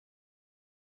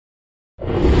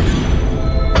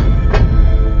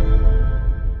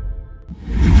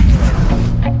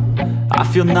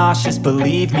feel nauseous,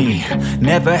 believe me.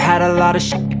 Never had a lot of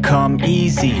shit come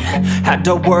easy. Had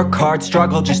to work hard,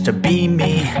 struggle just to be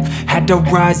me. Had to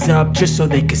rise up just so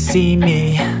they could see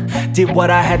me. Did what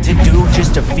I had to do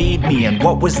just to feed me, and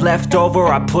what was left over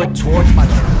I put towards my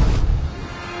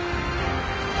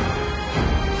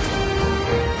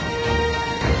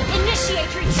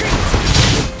Initiate retreat!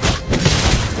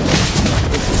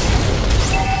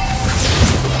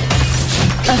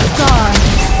 A scar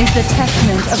is the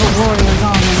testament of a warrior's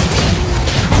honor.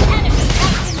 An enemy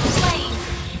has been slain!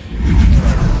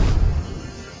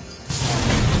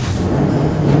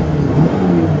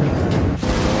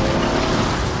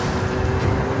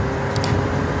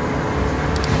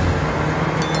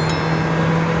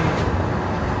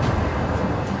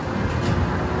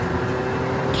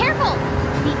 Careful!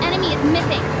 The enemy is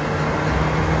missing!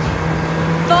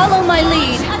 Follow my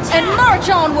lead and march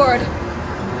onward!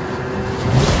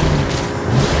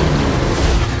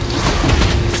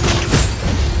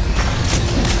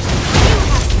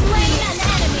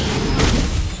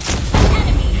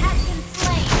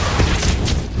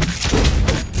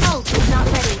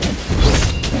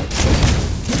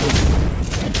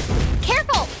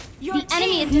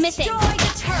 Missing.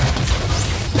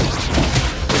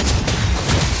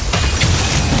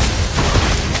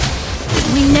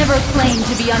 We never claimed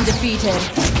to be undefeated,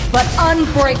 but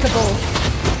unbreakable.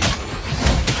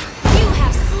 You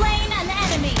have slain an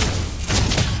enemy.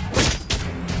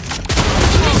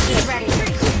 Mission ready.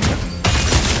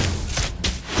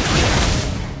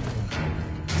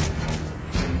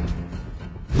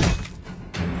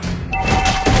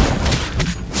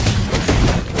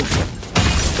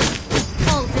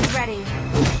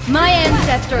 My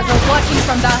ancestors are watching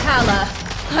from Valhalla.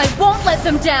 I won't let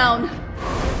them down!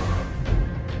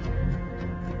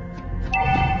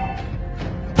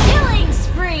 Killing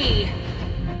spree!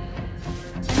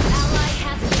 An ally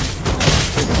has been slain.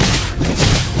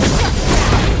 Shut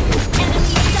down!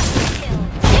 Enemy double kill!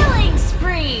 Killing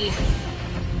spree!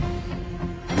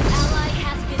 An ally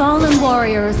has been Fallen slain.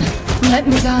 warriors, let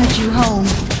me guide you home.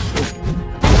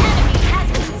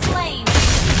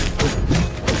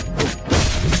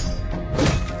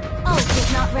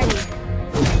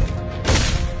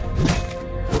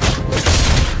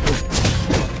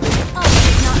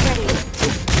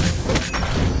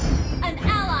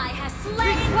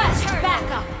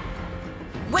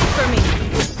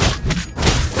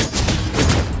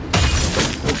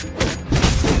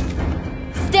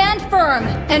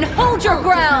 And hold your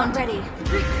ground! Ready.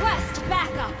 Request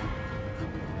backup!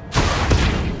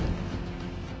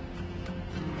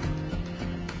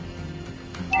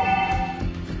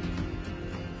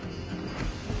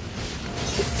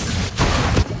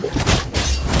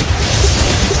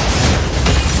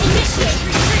 Initiate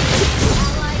retreat!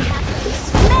 Ally has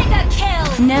mega kill!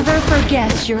 Never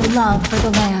forget your love for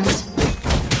the land.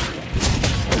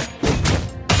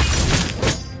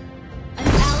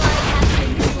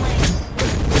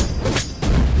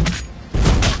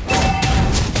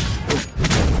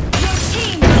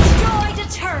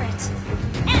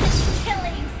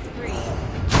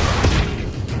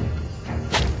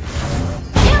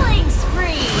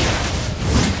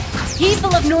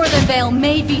 Northern Vale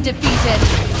may be defeated,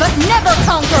 but never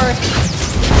conquered!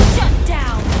 Shut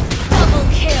down! Double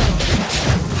kill!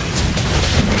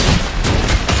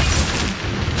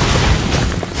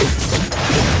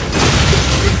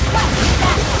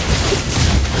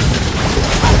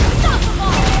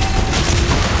 Unstoppable!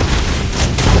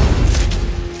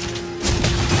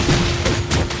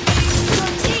 Your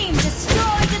team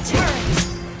destroyed the turret!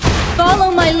 Follow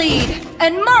my lead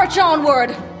and march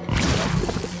onward!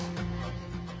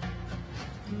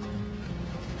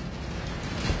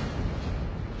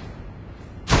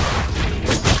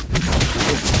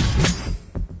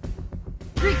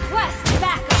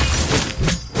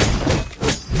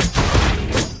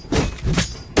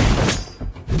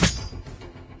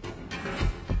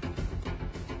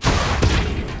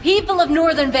 People of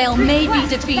Northern Vale may be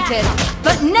defeated,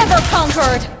 but never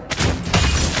conquered!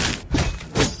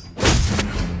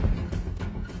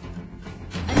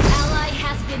 An ally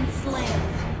has been slain.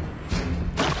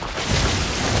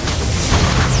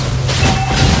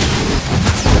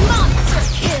 Monster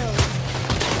kill!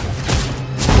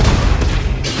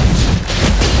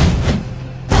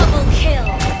 Double kill!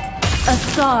 A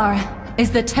scar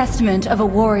is the testament of a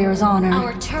warrior's honor.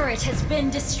 Our turret has been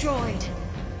destroyed.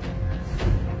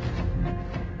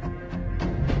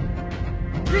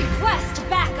 Request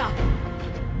backup!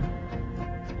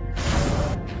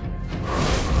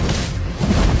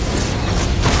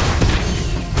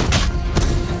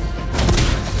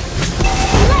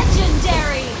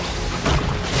 Legendary!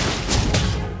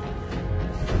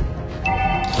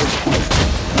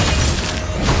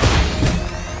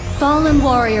 Fallen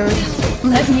warriors,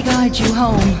 let me guide you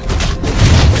home.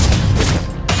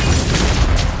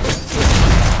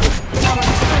 Our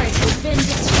turret has been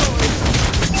destroyed.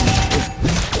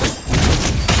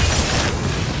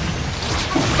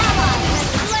 An ally has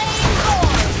slain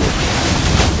Lord.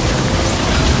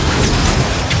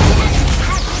 An enemy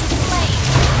has been slain.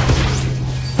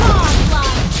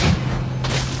 Godlike.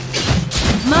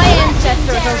 My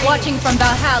ancestors are watching from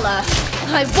Valhalla.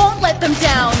 I won't let them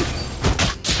down.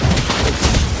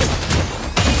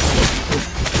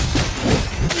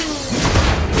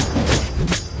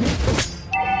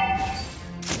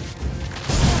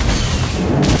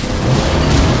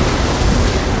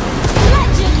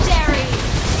 Legendary.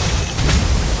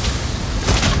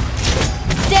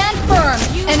 Stand firm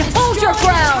and hold your Destroy the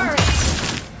ground.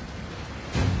 turret.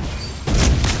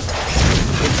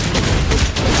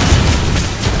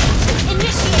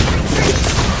 Initiate retreat.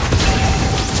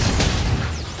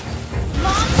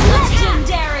 Launch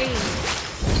legendary.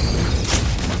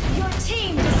 Your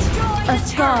team destroyed A the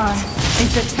scar turret.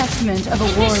 is the testament of a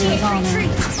warrior's Initiate honor.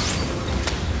 retreat.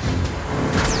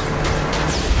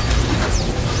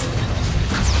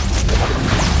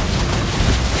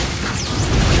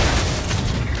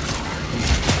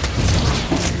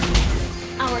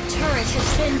 Our turret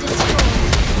has been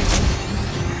destroyed.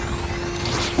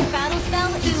 Battle spell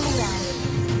Ulan.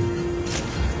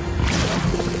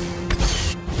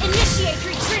 Initiate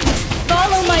retreat.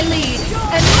 Follow my lead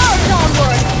and march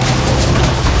onward.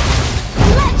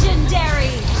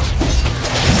 Legendary.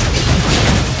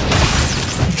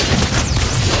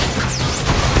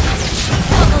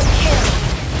 Double kill.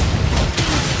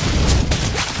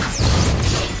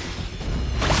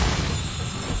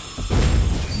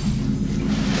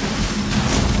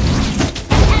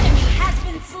 An enemy has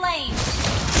been slain.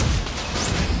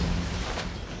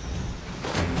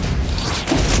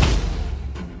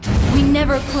 We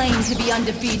never claim to be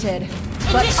undefeated,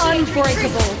 but Initiate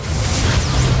unbreakable.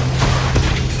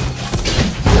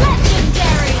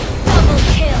 Legendary. Double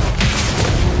kill.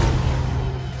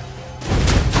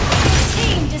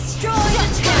 Team destroyed a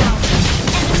town.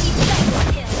 Enemy double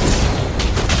kill.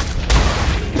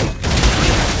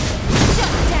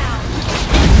 Shut down.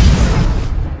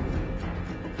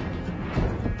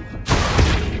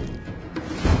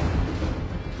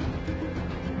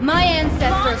 My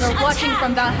ancestors are Launch watching attack.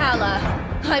 from Valhalla.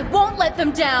 I won't let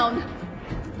them down.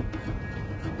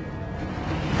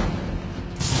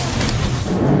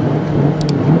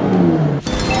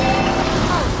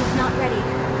 Ult is not ready.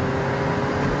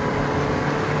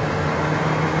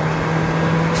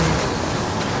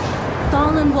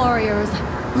 Fallen warriors,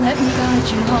 let me guide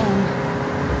you home.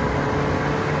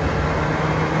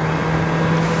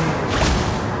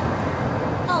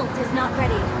 Ult is not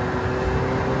ready.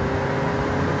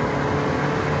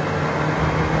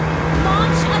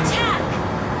 Launch attack.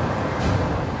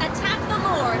 Attack the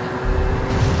Lord.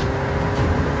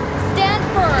 Stand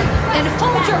firm and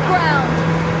hold your ground.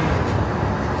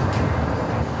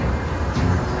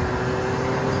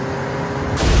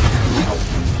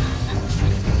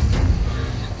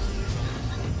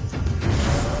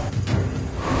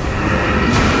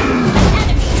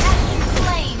 Enemy has been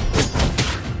slain.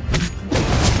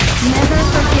 Never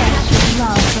forget your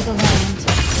love for the land.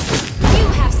 You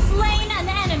have slain an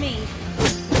enemy.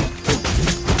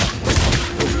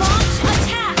 Launch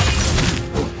attack.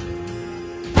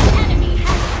 An enemy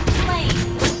has been slain.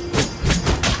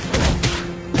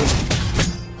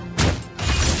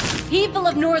 People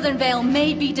of Northern Vale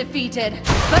may be defeated,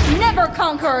 but never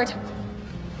conquered.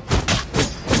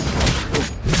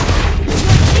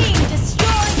 Your team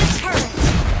destroyed the turret.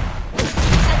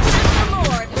 Attack the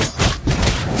Lord.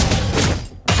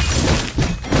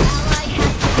 An ally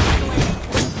has been slain.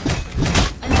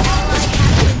 An ally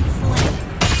has been slain.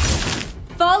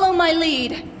 Follow my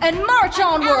lead and march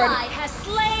onward. Ally has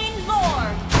slain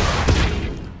Lord.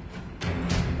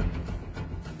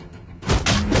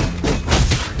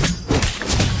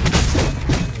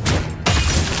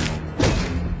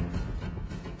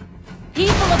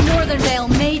 People of Northern Vale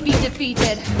may be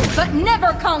defeated, but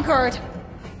never conquered.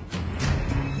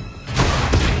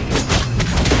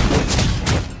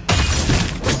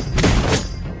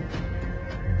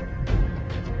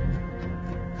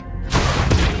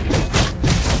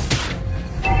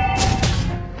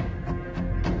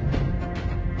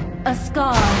 A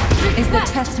scar is the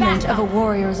testament of a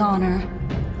warrior's honor.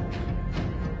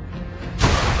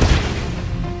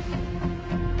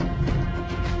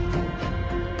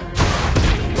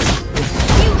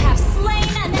 You have slain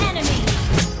an enemy.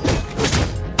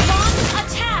 Launch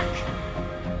attack.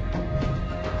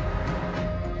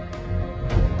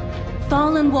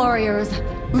 Fallen warriors,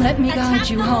 let me guide Attack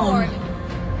you the home. Lord.